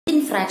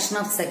fraction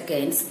of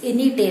seconds,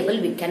 any table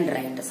we can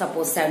write.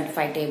 Suppose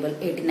 75 table,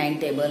 89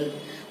 table,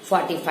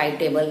 45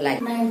 table,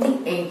 like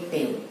 98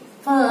 table.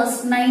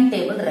 First 9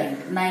 table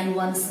write. 9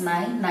 ones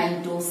 9,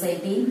 9 twos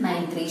 18,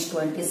 9 threes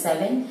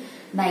 27,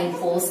 9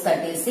 fours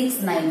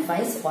 36, 9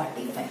 fives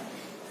 45.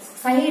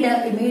 Side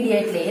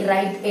immediately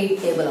write 8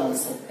 table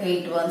also.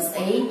 8 ones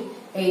 8,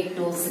 8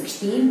 twos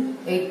 16,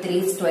 8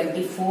 threes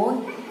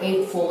 24,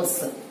 8 fours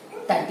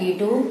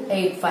 32,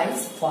 8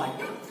 fives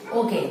 40.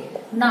 Okay,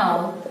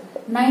 now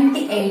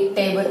 98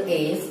 table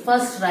is,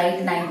 first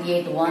write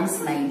 98 ones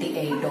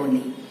 98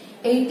 only.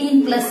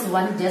 18 plus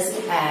 1 just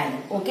add.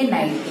 Okay,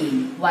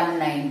 19,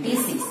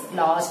 196.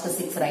 Last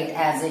 6 write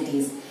as it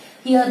is.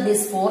 Here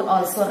this 4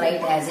 also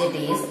write as it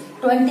is.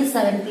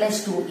 27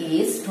 plus 2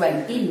 is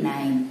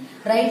 29.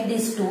 Write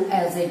this 2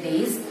 as it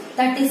is.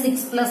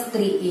 36 plus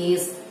 3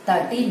 is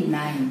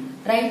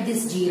 39. Write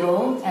this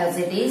 0 as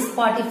it is.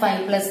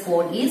 45 plus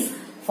 4 is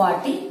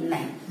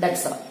 49.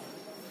 That's all.